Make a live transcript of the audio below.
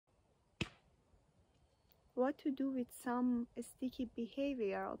what to do with some sticky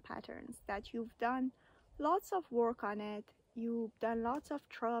behavioral patterns that you've done lots of work on it, you've done lots of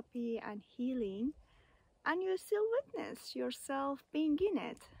therapy and healing, and you still witness yourself being in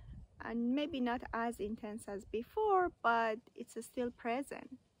it. And maybe not as intense as before, but it's still present.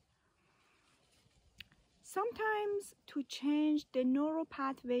 Sometimes to change the neural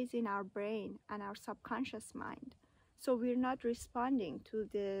pathways in our brain and our subconscious mind, so we're not responding to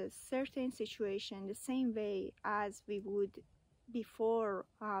the certain situation the same way as we would before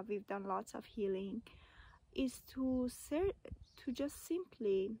we've done lots of healing, is to just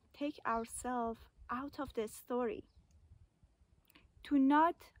simply take ourselves out of the story, to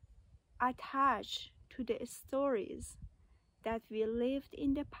not attach to the stories that we lived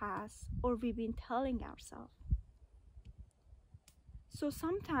in the past or we've been telling ourselves. So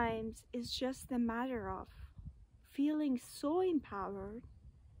sometimes it's just a matter of feeling so empowered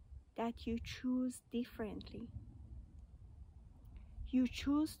that you choose differently. You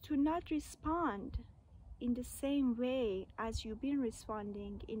choose to not respond in the same way as you've been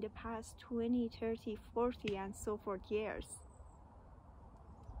responding in the past 20, 30, 40 and so forth years.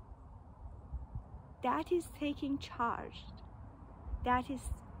 That is taking charge. That is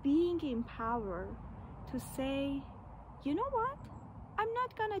being empowered to say, you know what? I'm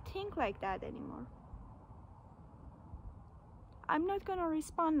not gonna think like that anymore. I'm not gonna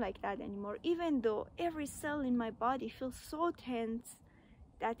respond like that anymore, even though every cell in my body feels so tense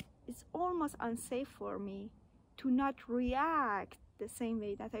that it's almost unsafe for me to not react the same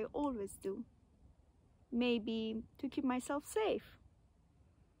way that I always do. Maybe to keep myself safe.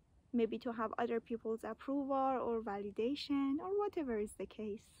 Maybe to have other people's approval or validation or whatever is the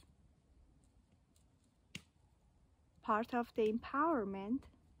case. Part of the empowerment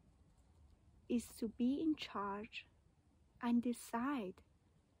is to be in charge and decide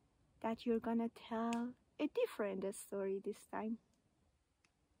that you're gonna tell a different story this time.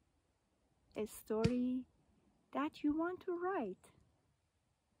 A story that you want to write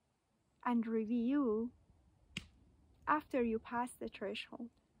and review after you pass the threshold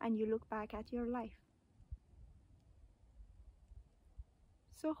and you look back at your life.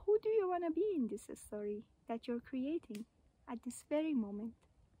 So who do you want to be in this story that you're creating at this very moment?